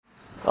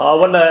I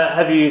wonder,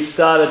 have you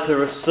started to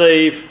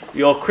receive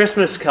your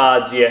Christmas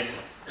cards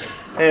yet?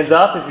 Hands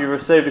up if you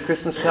received a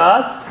Christmas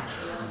card.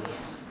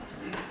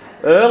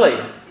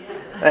 Early.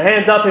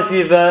 Hands up if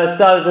you've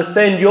started to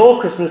send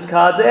your Christmas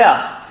cards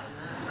out.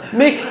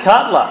 Mick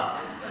Cutler.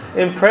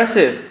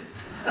 Impressive.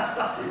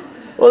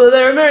 Well,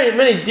 there are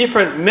many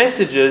different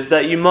messages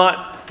that you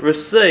might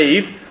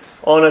receive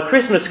on a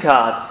Christmas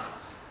card.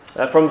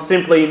 From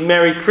simply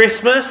Merry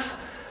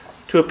Christmas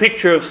to a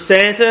picture of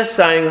Santa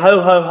saying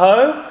ho ho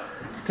ho,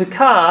 to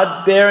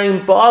cards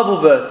bearing Bible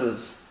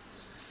verses.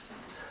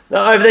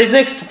 Now, over these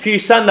next few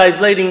Sundays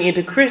leading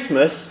into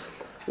Christmas,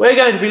 we're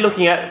going to be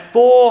looking at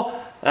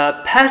four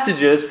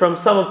passages from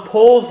some of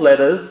Paul's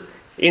letters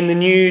in the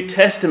New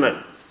Testament.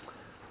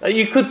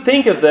 You could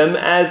think of them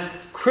as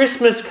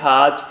Christmas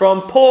cards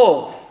from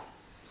Paul.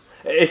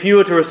 If you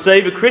were to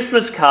receive a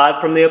Christmas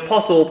card from the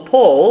Apostle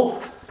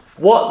Paul,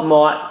 what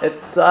might it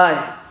say?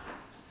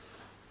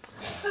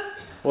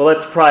 Well,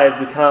 let's pray as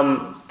we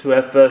come to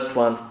our first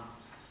one.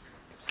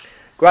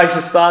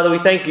 Gracious Father, we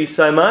thank you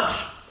so much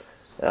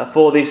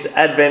for this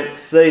Advent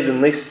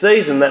season, this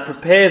season that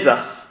prepares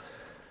us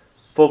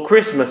for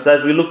Christmas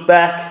as we look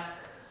back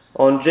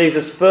on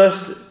Jesus'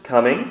 first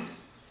coming.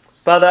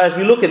 Father, as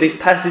we look at this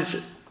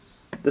passage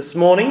this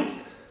morning,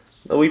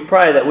 we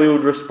pray that we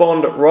would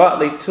respond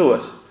rightly to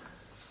it,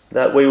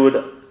 that we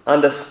would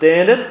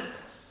understand it,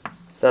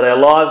 that our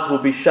lives will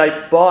be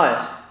shaped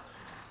by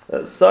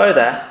it, so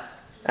that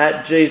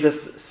at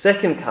Jesus'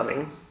 second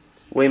coming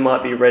we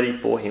might be ready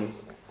for him.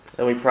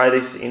 And we pray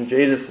this in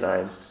Jesus'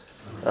 name.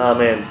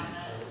 Amen.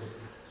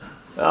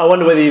 I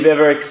wonder whether you've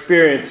ever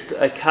experienced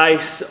a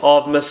case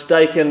of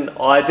mistaken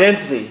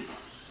identity.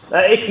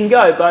 It can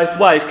go both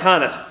ways,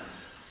 can't it?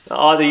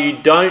 Either you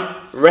don't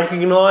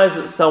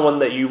recognise someone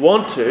that you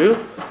want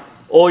to,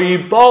 or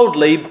you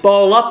boldly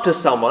bowl up to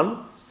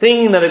someone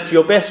thinking that it's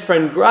your best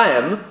friend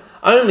Graham,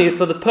 only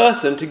for the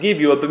person to give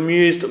you a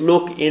bemused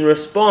look in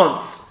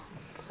response.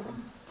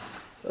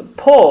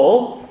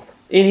 Paul,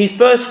 in his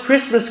first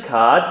Christmas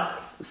card,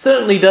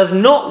 certainly does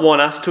not want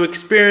us to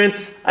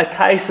experience a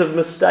case of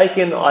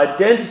mistaken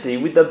identity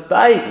with the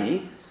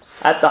baby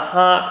at the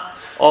heart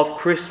of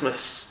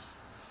Christmas.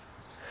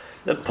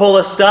 Now, Paul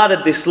has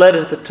started this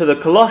letter to the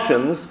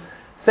Colossians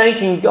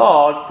thanking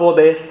God for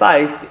their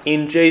faith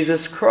in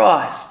Jesus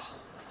Christ.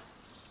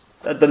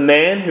 That the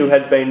man who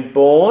had been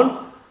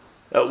born,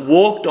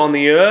 walked on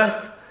the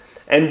earth,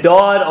 and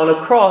died on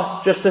a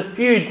cross just a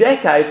few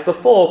decades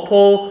before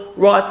Paul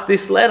writes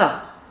this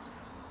letter.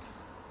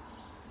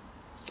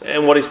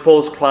 And what is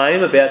Paul's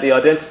claim about the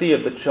identity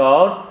of the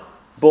child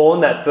born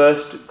that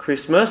first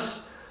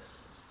Christmas?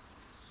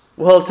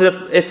 Well,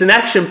 it's an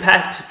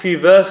action-packed few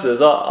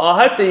verses.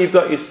 I hope that you've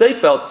got your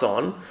seatbelts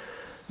on,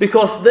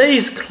 because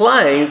these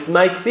claims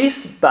make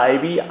this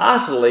baby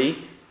utterly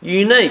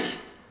unique.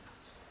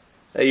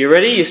 Are you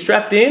ready? You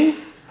strapped in?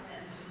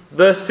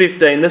 Verse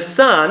 15. The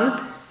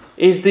Son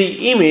is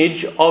the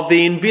image of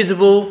the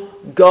invisible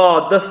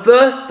God, the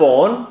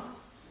firstborn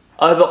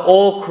over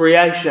all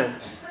creation.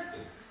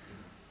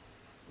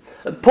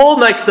 Paul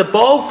makes the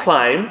bold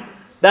claim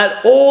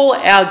that all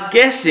our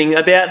guessing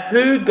about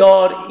who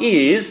God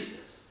is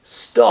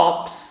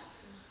stops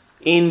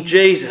in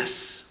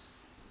Jesus.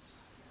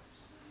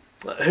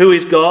 Who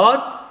is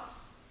God?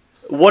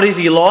 What is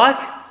he like?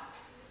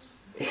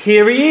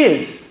 Here he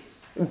is,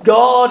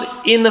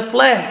 God in the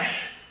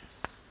flesh.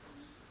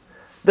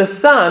 The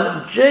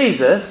Son,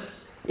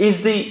 Jesus,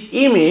 is the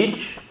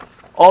image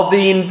of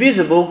the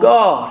invisible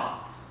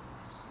God.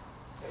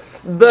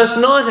 Verse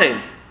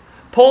 19.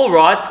 Paul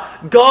writes,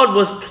 God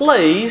was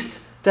pleased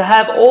to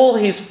have all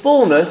his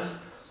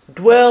fullness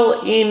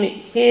dwell in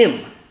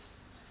him.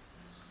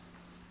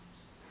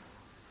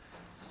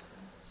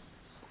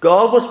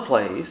 God was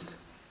pleased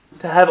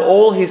to have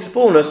all his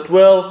fullness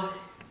dwell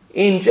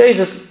in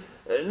Jesus.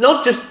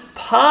 Not just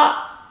part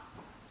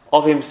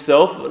of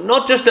himself,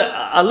 not just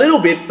a little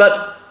bit,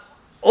 but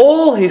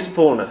all his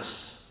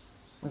fullness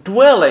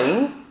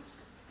dwelling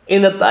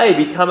in the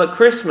baby come at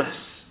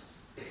Christmas.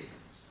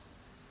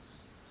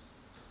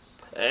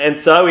 And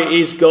so,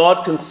 is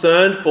God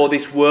concerned for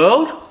this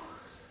world?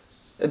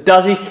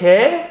 Does he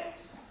care?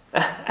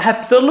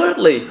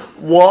 Absolutely.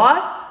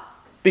 Why?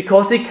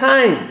 Because he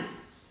came.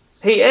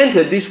 He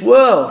entered this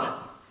world.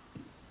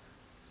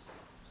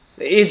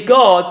 Is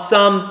God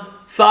some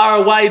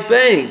faraway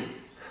being?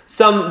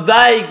 Some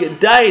vague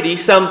deity?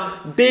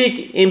 Some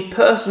big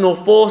impersonal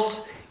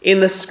force in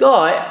the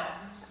sky?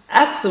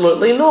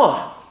 Absolutely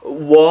not.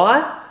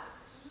 Why?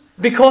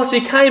 Because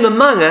he came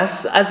among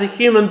us as a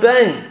human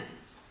being.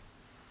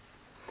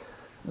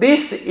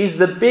 This is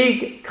the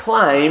big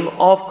claim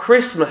of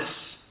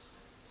Christmas.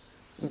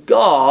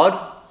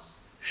 God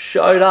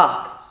showed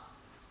up.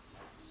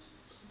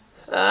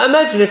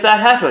 Imagine if that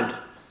happened.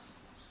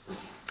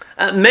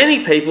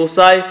 Many people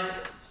say,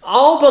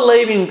 I'll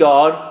believe in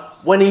God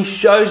when he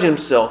shows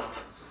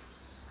himself.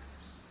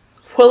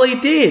 Well, he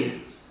did.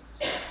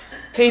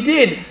 He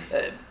did.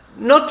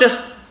 Not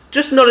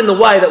just not in the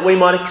way that we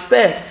might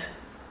expect.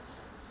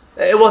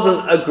 It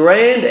wasn't a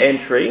grand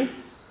entry.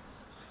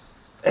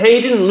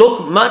 He didn't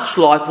look much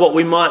like what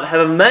we might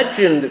have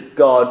imagined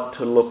God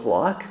to look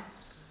like.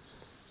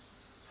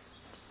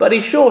 But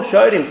he sure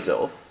showed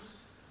himself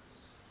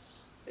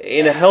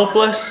in a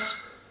helpless,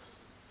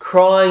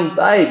 crying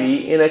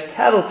baby in a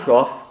cattle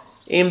trough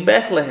in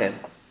Bethlehem.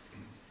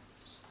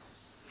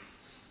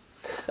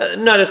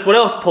 Notice what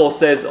else Paul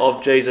says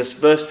of Jesus.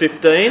 Verse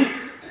 15.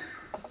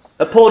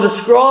 Paul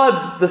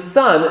describes the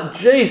Son,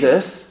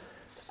 Jesus,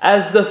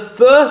 as the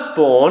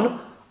firstborn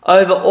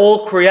over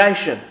all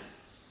creation.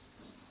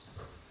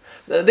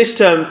 This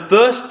term,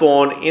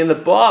 firstborn, in the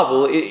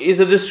Bible is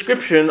a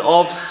description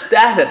of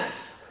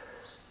status,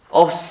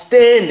 of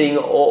standing,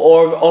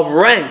 or of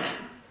rank.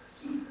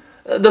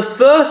 The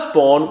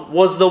firstborn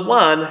was the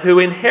one who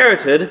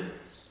inherited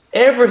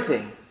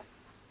everything.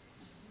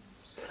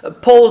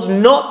 Paul's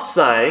not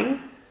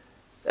saying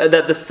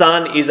that the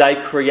Son is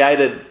a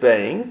created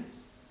being.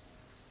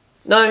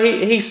 No,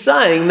 he's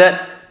saying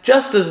that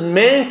just as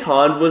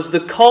mankind was the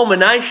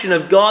culmination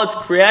of God's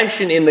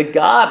creation in the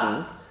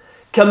garden,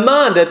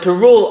 commanded to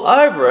rule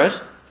over it,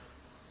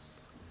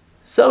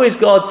 so is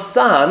God's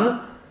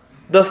Son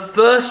the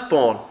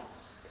firstborn,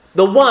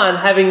 the one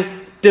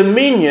having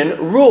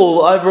dominion,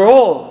 rule over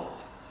all.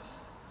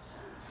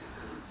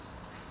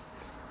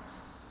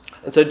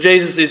 And so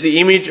Jesus is the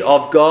image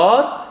of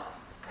God.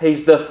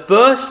 He's the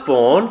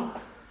firstborn.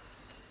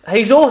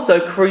 He's also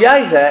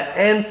creator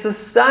and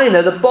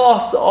sustainer, the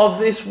boss of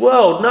this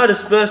world.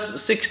 Notice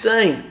verse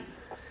 16.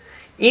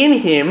 In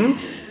him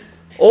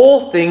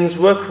all things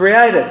were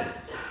created.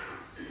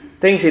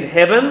 Things in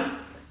heaven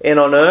and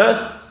on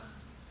earth,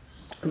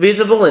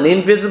 visible and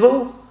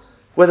invisible,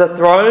 whether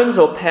thrones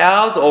or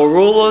powers or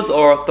rulers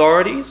or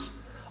authorities,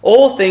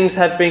 all things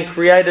have been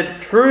created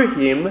through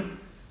him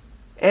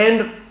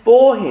and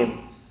for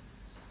him.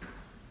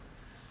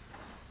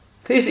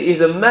 This is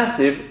a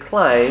massive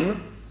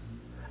claim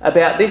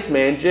about this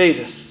man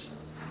Jesus.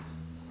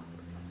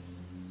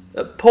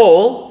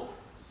 Paul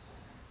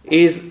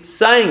is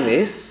saying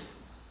this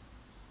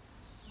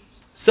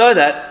so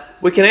that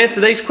we can answer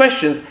these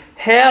questions.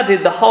 How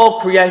did the whole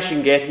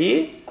creation get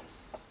here?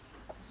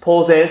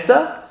 Paul's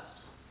answer: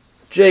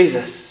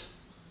 Jesus.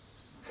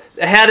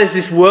 How does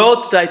this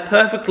world stay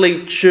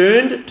perfectly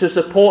tuned to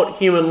support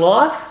human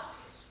life?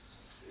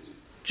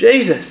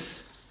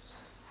 Jesus.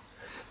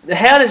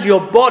 How does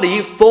your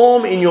body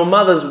form in your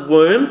mother's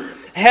womb?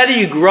 How do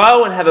you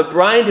grow and have a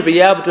brain to be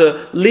able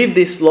to live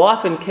this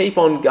life and keep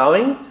on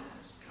going?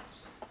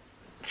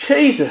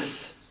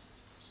 Jesus.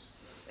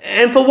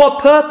 And for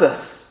what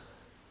purpose?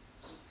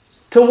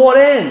 To what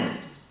end?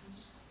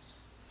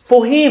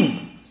 For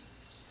him.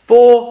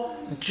 For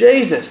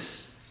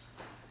Jesus.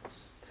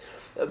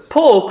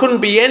 Paul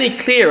couldn't be any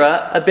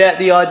clearer about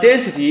the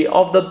identity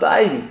of the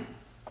baby.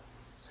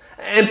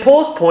 And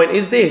Paul's point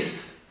is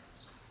this: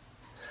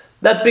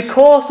 that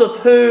because of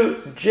who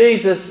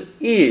Jesus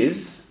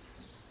is,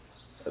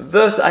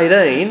 verse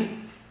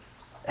 18,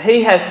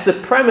 he has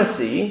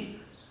supremacy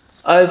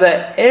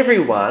over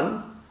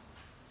everyone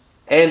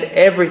and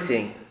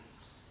everything.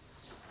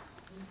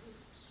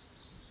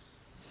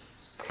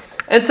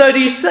 And so do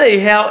you see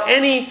how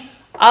any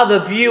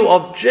other view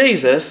of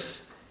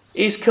Jesus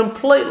is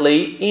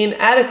completely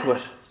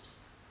inadequate?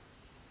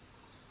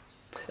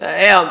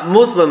 Our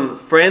Muslim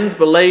friends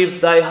believe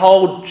they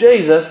hold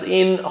Jesus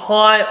in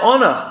high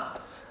honour,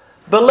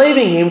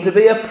 believing him to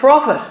be a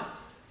prophet,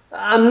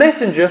 a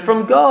messenger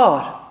from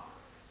God.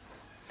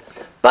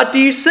 But do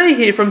you see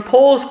here from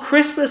Paul's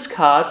Christmas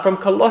card from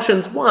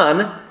Colossians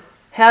 1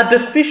 how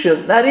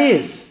deficient that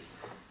is?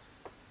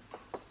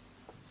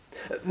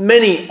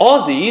 Many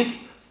Aussies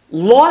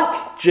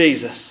like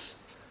Jesus,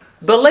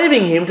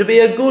 believing him to be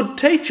a good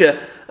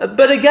teacher.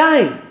 But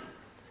again,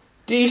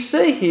 do you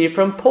see here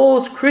from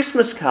Paul's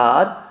Christmas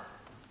card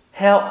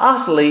how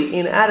utterly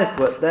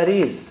inadequate that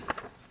is?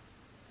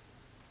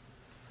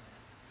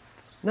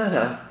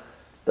 No.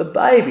 The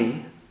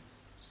baby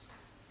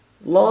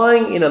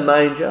lying in a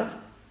manger,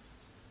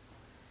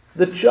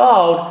 the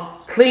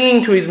child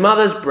clinging to his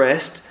mother's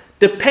breast,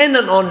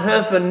 dependent on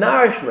her for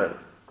nourishment,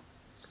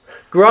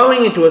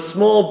 growing into a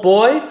small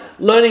boy,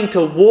 learning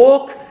to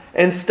walk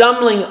and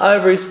stumbling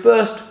over his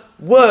first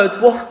words.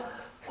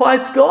 Why,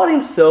 it's God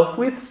himself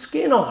with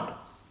skin on.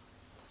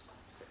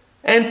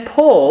 And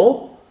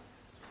Paul,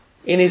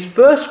 in his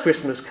first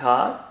Christmas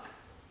card,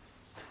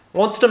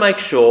 wants to make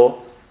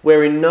sure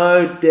we're in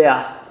no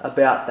doubt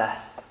about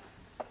that.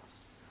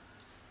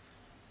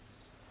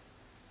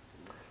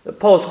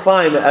 Paul's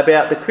claim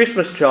about the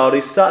Christmas child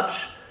is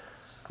such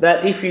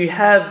that if you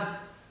have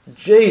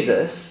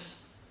Jesus,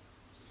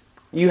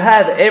 you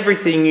have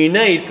everything you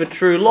need for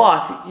true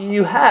life.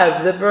 You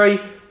have the very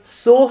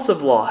source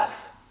of life.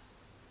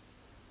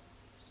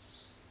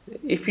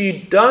 If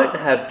you don't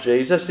have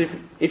Jesus,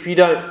 if you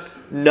don't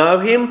know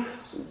him,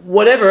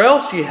 whatever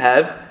else you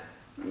have,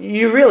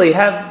 you really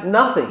have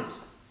nothing.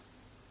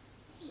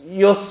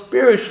 You're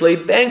spiritually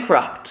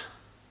bankrupt.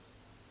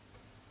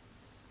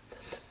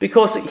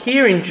 Because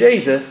here in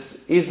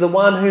Jesus is the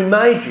one who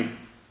made you,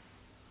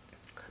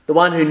 the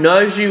one who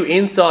knows you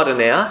inside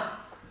and out,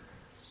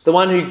 the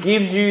one who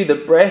gives you the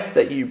breath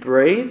that you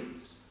breathe.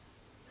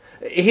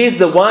 He's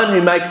the one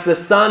who makes the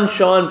sun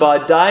shine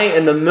by day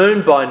and the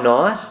moon by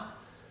night.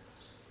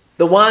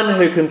 The one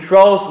who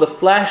controls the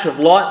flash of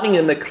lightning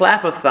and the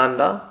clap of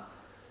thunder.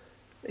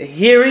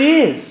 Here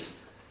he is.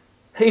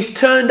 He's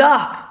turned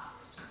up.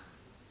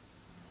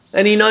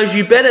 And he knows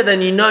you better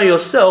than you know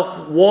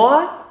yourself.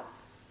 Why?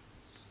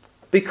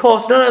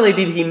 Because not only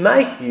did he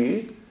make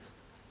you,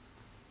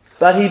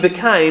 but he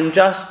became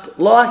just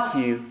like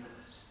you,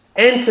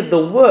 entered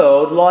the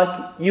world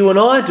like you and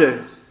I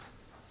do,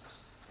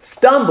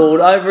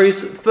 stumbled over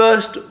his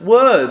first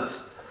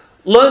words,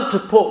 learnt to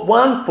put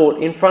one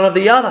foot in front of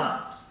the other.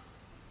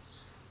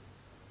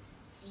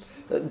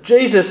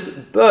 Jesus'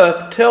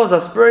 birth tells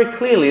us very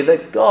clearly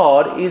that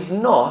God is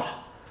not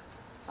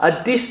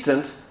a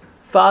distant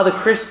Father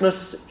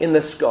Christmas in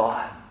the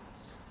sky.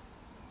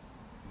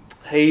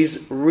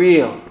 He's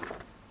real.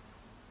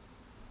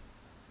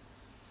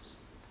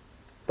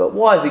 But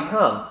why has he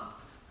come?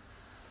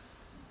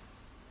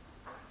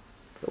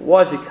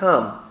 Why has he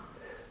come?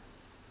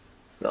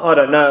 I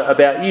don't know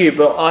about you,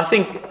 but I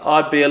think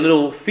I'd be a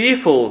little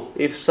fearful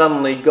if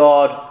suddenly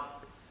God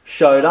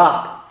showed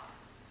up.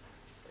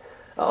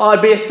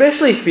 I'd be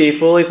especially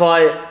fearful if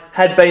I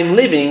had been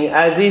living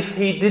as if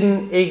he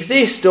didn't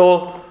exist,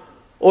 or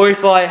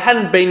if I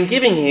hadn't been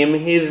giving him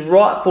his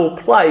rightful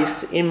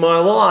place in my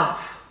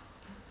life.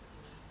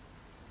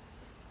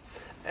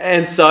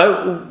 And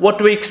so, what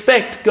do we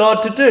expect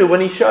God to do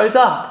when he shows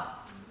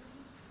up?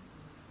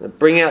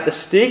 Bring out the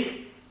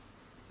stick?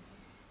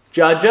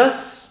 Judge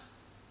us?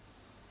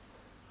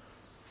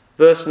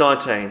 Verse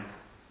 19.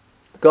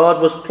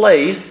 God was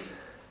pleased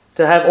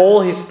to have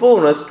all his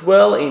fullness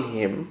dwell in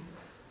him,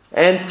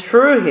 and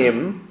through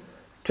him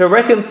to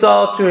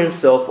reconcile to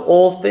himself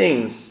all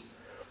things,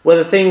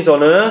 whether things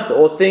on earth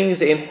or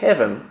things in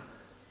heaven,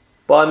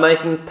 by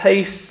making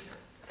peace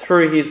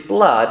through his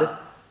blood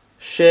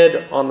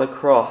shed on the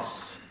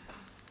cross.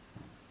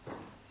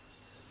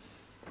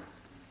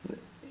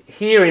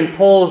 Here in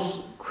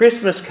Paul's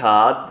Christmas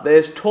card,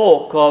 there's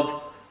talk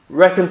of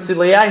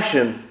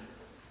reconciliation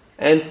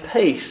and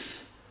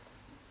peace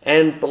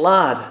and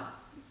blood.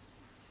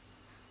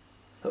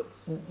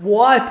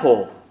 Why,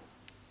 Paul?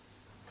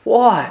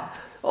 Why?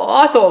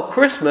 I thought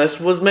Christmas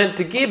was meant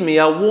to give me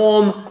a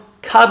warm,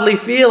 cuddly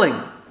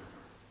feeling.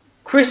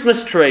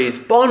 Christmas trees,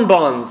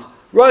 bonbons,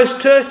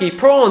 roast turkey,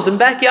 prawns and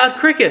backyard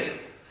cricket.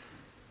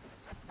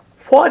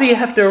 Why do you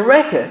have to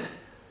wreck it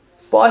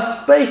by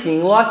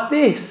speaking like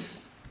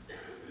this?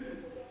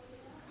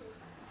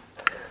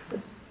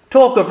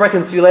 Talk of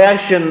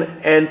reconciliation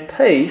and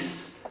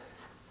peace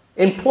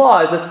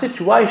implies a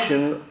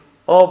situation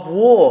of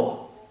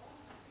war.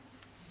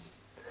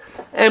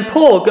 And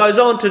Paul goes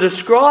on to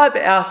describe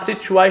our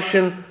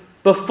situation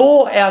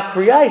before our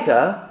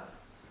Creator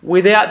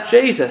without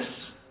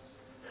Jesus.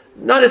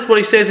 Notice what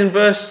he says in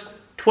verse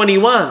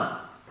 21.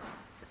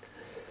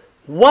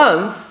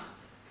 Once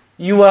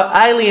you were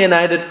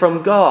alienated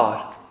from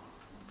God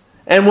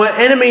and were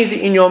enemies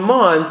in your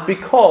minds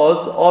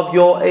because of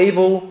your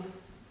evil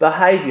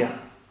behaviour.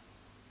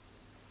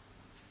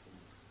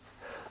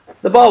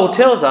 The Bible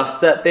tells us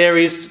that there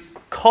is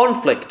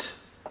conflict,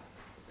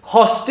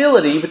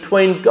 hostility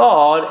between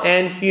God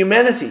and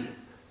humanity.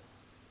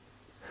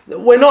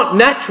 We're not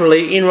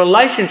naturally in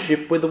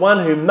relationship with the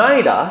one who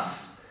made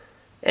us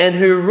and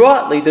who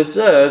rightly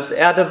deserves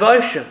our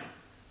devotion.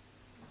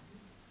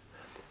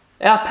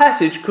 Our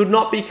passage could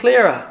not be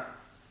clearer.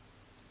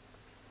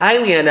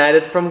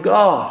 Alienated from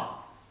God.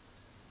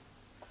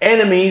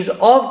 Enemies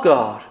of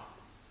God.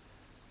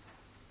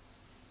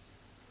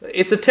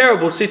 It's a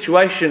terrible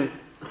situation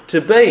to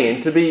be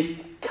in, to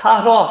be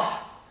cut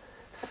off,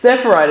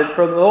 separated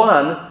from the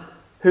one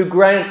who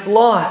grants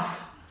life.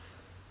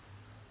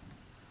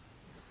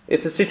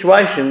 It's a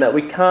situation that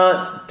we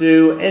can't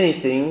do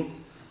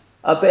anything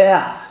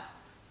about.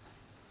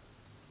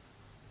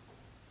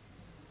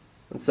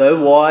 And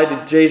so why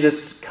did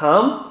Jesus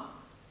come?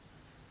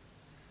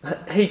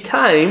 He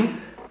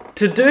came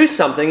to do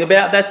something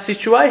about that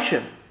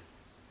situation.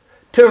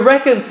 To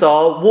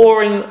reconcile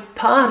warring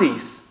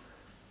parties.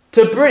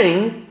 To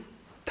bring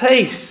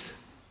peace.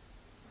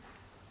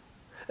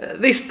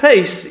 This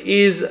peace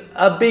is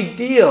a big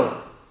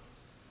deal.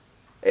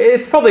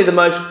 It's probably the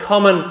most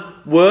common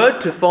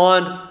word to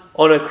find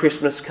on a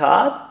Christmas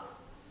card.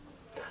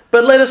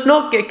 But let us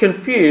not get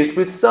confused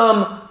with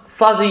some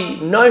fuzzy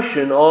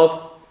notion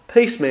of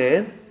peace,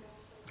 man.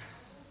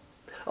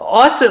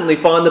 I certainly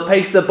find the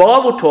peace the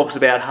Bible talks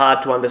about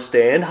hard to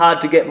understand, hard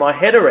to get my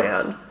head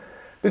around,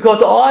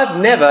 because I've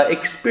never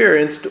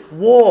experienced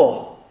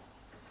war.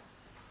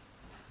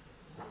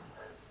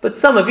 But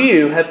some of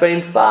you have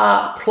been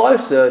far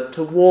closer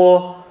to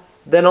war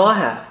than I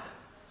have.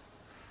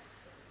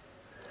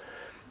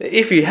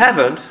 If you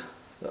haven't,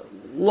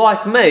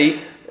 like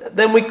me,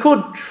 then we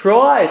could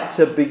try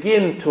to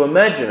begin to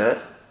imagine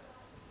it.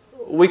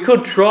 We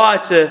could try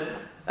to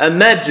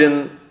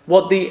imagine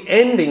what the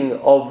ending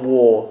of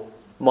war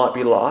might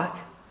be like.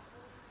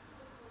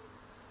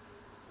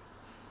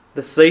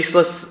 The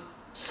ceaseless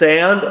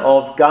sound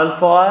of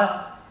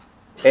gunfire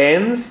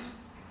ends.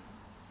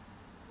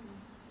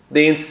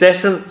 The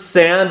incessant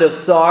sound of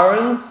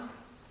sirens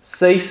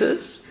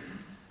ceases.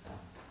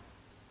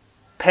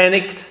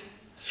 Panicked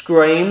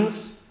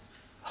screams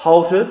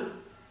halted.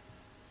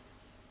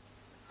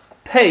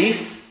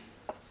 Peace,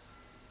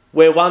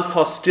 where once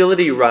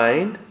hostility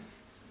reigned.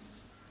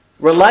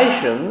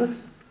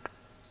 Relations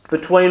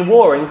between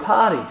warring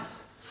parties.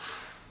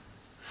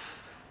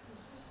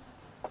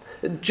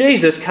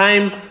 Jesus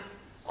came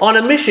on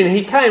a mission.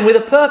 He came with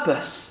a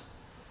purpose: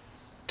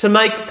 to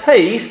make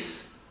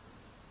peace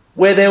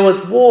where there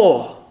was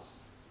war.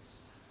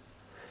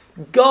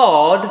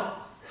 God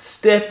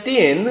stepped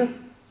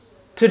in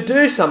to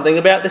do something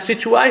about the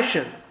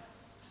situation.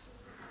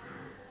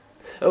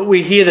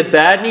 We hear the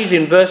bad news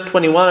in verse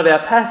 21 of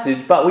our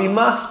passage, but we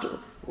must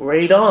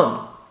read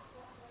on.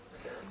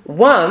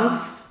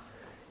 Once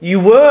you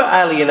were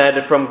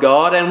alienated from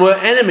God and were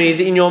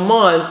enemies in your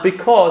minds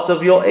because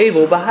of your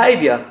evil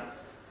behaviour.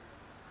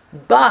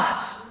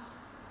 But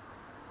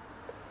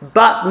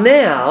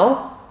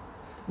now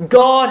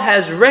God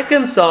has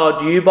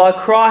reconciled you by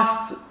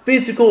Christ's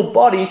physical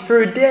body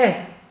through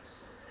death,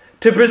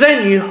 to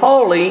present you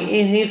holy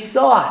in His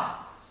sight,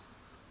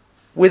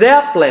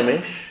 without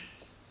blemish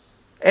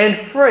and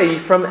free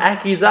from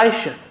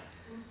accusation.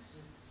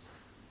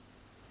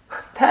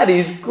 That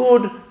is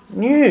good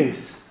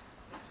news.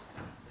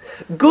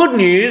 Good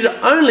news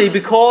only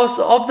because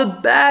of the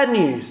bad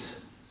news.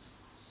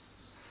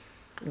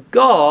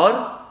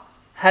 God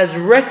has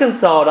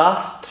reconciled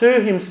us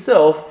to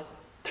Himself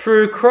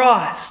through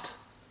Christ.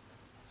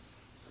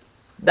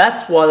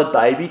 That's why the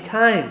baby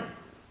came.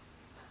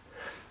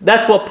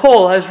 That's what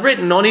Paul has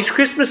written on his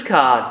Christmas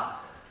card.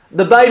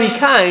 The baby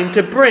came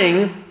to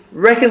bring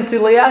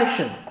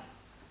reconciliation.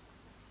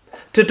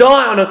 To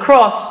die on a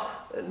cross,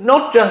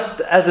 not just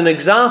as an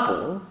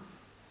example,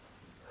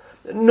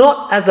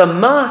 not as a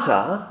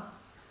martyr,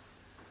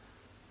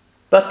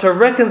 but to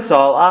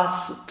reconcile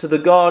us to the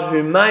God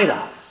who made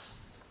us,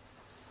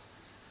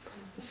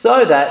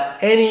 so that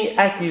any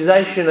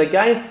accusation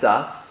against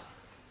us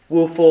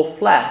will fall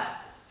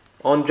flat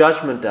on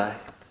Judgment Day.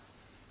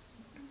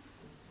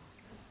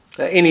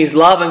 In His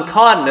love and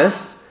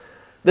kindness,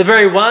 the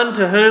very one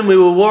to whom we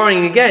were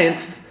warring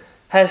against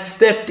has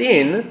stepped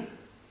in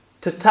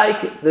to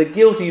take the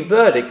guilty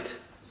verdict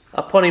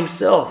upon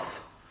Himself.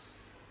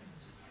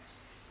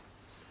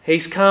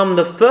 He's come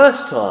the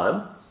first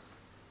time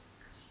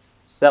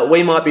that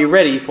we might be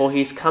ready for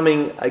His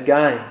coming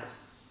again.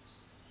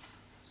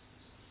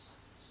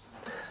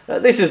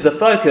 This is the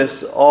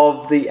focus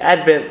of the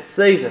Advent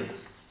season.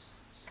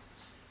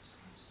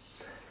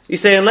 You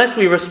see, unless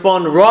we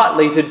respond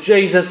rightly to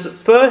Jesus'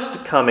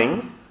 first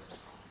coming,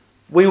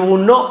 we will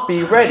not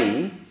be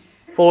ready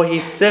for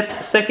His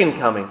second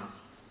coming.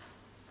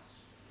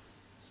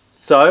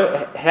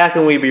 So, how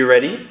can we be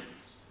ready?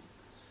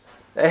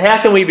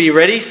 How can we be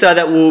ready so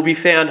that we will be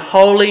found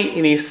holy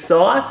in His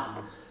sight,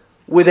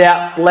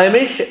 without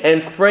blemish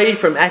and free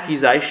from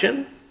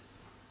accusation?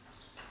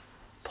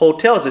 Paul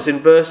tells us in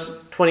verse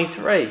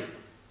 23,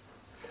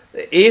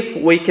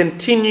 if we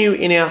continue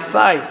in our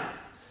faith,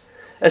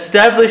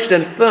 established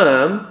and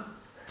firm,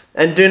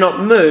 and do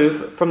not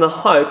move from the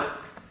hope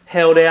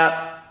held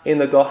out in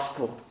the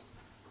gospel.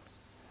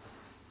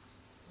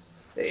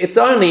 It's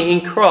only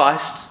in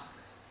Christ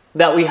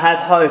that we have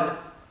hope.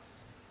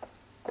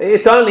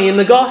 It's only in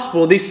the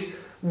gospel, this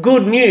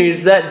good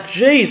news that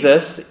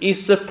Jesus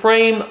is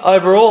supreme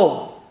over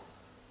all,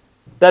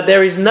 that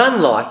there is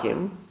none like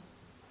Him,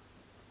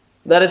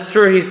 that it's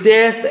through His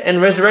death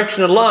and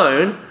resurrection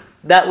alone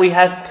that we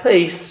have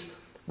peace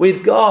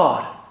with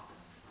God.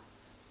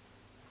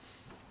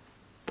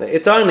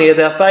 It's only as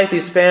our faith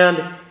is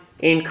found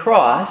in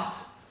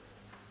Christ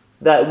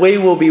that we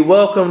will be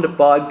welcomed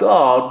by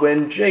God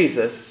when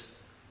Jesus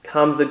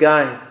comes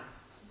again.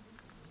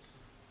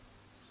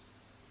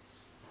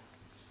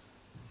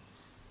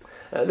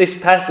 This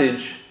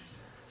passage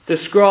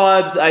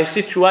describes a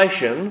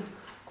situation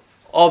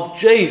of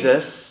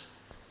Jesus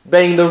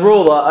being the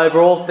ruler over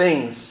all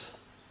things.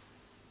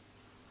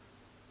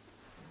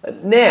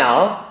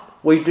 Now,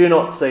 we do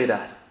not see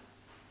that.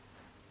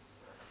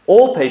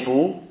 All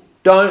people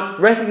don't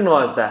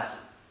recognise that.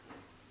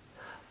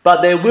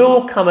 But there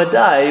will come a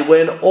day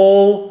when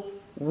all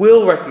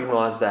will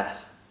recognise that.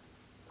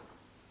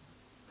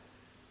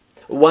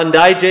 One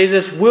day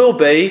Jesus will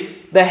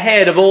be the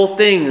head of all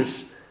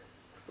things.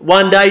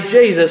 One day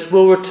Jesus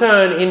will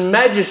return in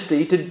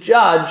majesty to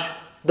judge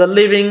the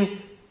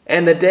living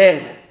and the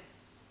dead.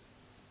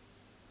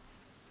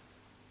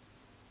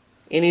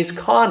 In His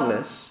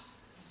kindness,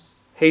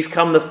 He's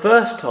come the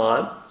first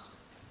time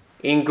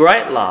in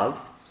great love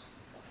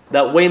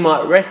that we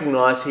might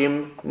recognise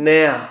Him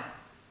now.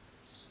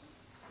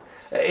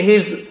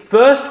 His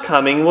first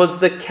coming was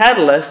the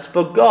catalyst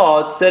for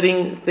God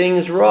setting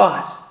things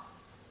right.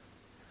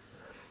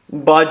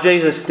 By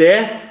Jesus'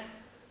 death,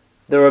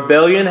 the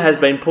rebellion has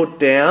been put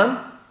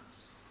down.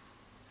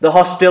 The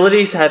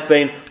hostilities have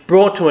been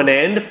brought to an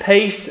end.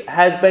 Peace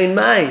has been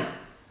made.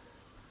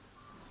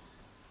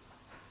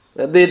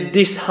 The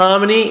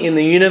disharmony in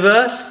the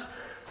universe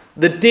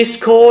the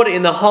discord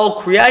in the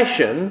whole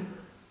creation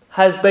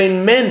has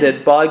been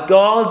mended by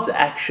God's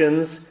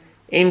actions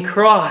in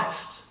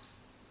Christ.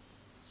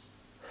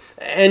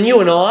 And you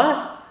and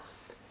I,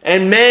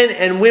 and men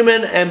and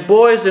women and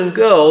boys and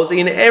girls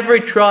in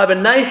every tribe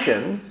and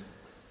nation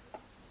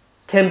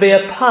can be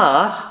a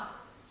part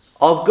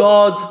of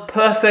God's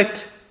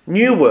perfect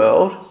new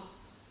world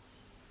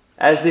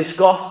as this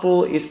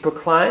gospel is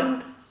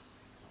proclaimed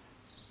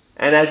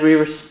and as we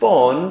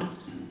respond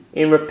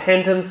in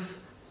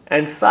repentance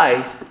and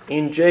faith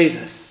in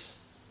Jesus.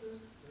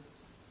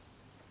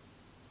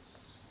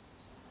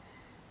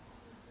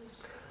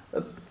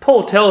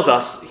 Paul tells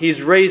us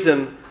his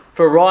reason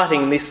for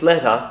writing this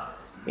letter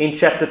in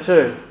chapter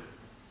 2.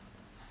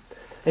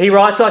 He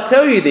writes, "I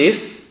tell you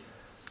this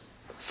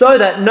so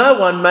that no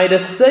one may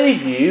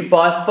deceive you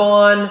by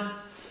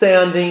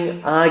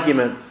fine-sounding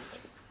arguments."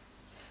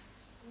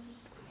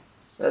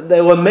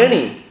 There were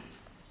many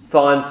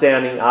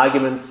fine-sounding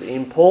arguments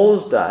in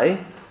Paul's day,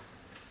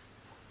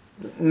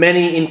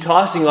 many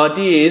enticing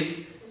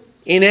ideas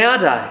in our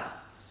day.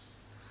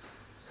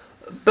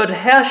 But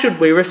how should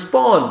we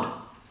respond?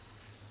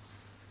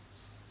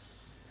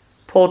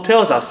 Paul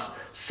tells us,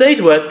 "See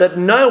to it that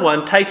no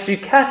one takes you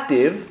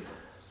captive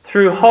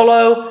through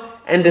hollow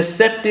and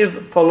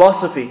deceptive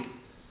philosophy,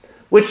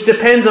 which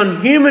depends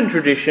on human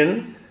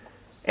tradition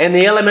and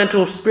the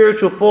elemental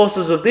spiritual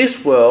forces of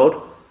this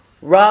world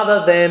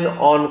rather than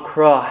on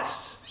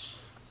Christ."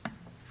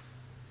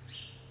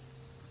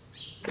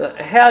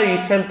 How are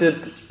you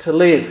tempted to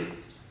live?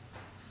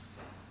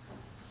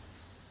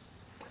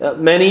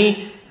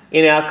 Many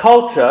in our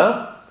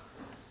culture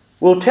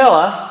will tell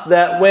us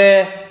that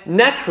we're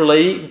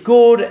naturally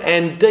good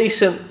and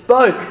decent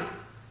folk,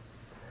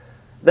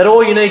 that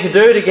all you need to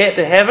do to get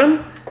to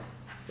heaven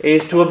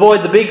is to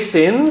avoid the big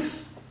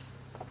sins,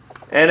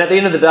 and at the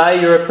end of the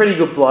day you're a pretty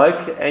good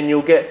bloke and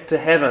you'll get to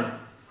heaven.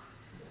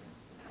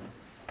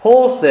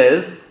 Paul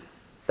says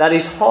that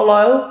is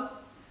hollow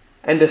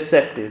and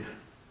deceptive.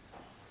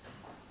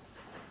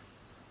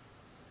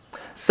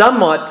 Some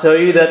might tell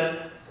you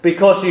that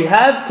because you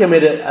have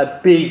committed a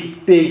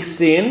big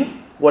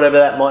sin, whatever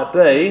that might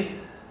be,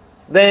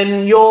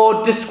 then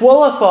you're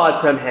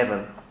disqualified from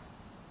heaven.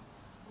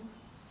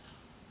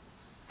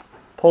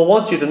 Paul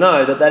wants you to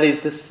know that that is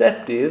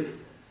deceptive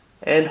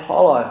and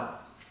hollow.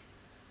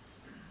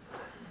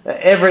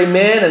 Every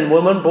man and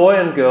woman, boy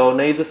and girl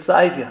needs a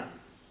saviour.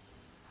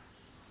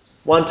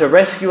 One to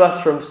rescue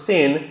us from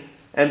sin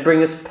and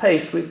bring us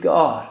peace with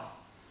God.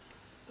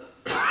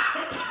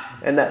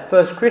 And that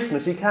first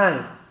Christmas he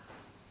came.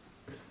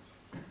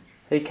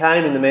 He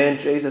came in the man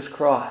Jesus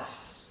Christ.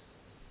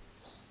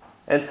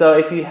 And so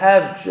if you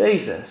have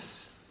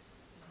Jesus,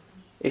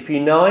 if you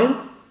know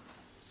him,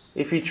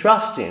 if you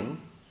trust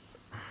him,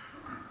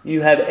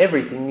 you have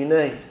everything you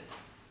need.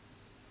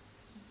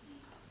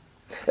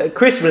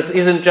 Christmas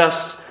isn't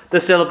just the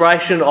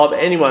celebration of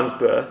anyone's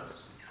birth.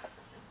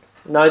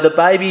 No, the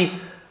baby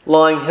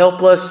lying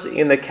helpless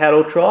in the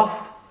cattle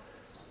trough,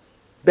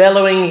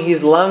 bellowing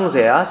his lungs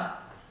out,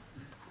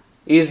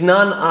 is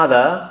none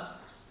other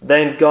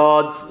than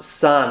God's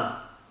Son,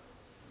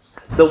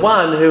 the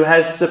one who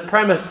has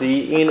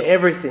supremacy in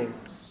everything,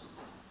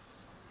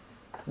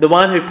 the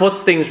one who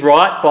puts things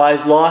right by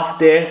his life,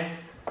 death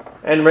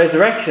and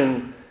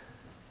resurrection.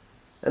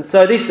 And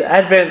so this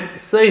Advent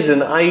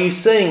season, are you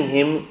seeing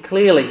him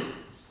clearly?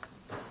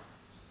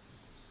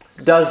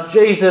 Does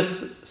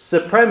Jesus'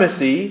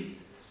 supremacy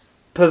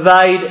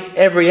pervade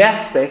every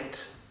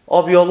aspect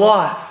of your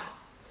life?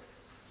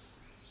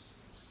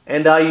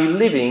 And are you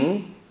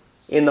living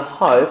in the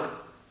hope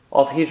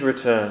of his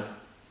return?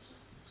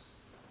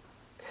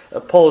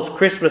 Paul's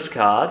Christmas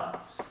card,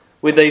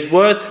 with these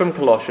words from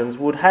Colossians,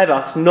 would have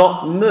us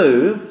not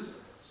move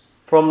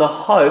from the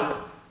hope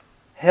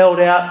held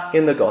out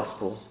in the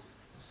gospel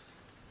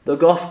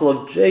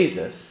of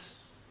Jesus,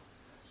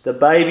 the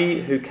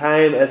baby who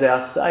came as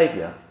our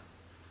Saviour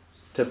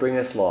to bring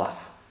us life.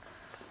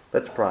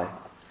 Let's pray.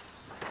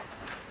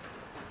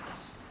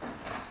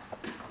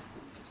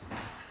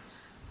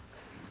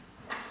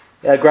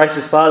 Our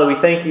gracious Father, we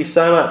thank you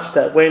so much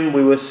that when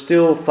we were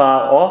still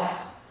far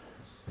off,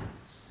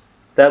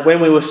 that when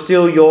we were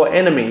still your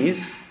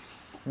enemies,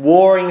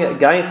 warring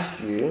against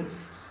you,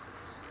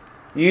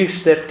 you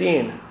stepped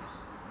in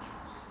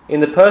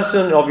the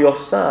person of your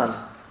Son,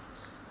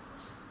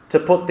 to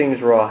put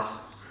things right.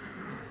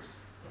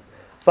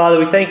 Father,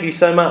 we thank you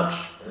so much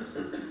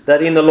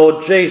that in the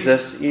Lord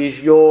Jesus is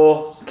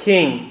your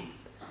King,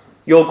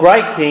 your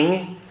great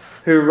King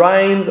who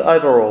reigns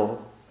over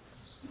all.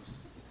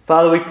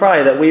 Father, we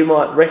pray that we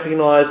might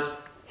recognise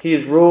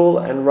his rule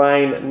and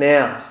reign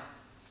now,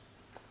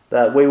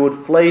 that we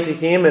would flee to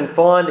him and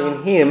find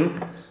in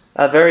him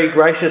a very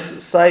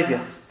gracious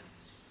Saviour.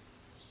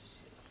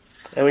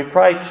 And we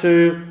pray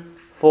too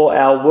for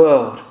our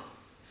world,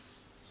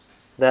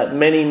 that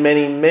many,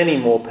 many, many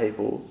more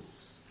people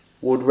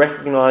would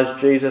recognise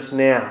Jesus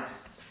now,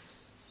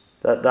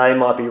 that they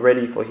might be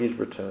ready for his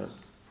return.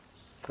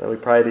 And we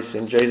pray this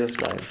in Jesus'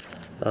 name.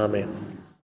 Amen.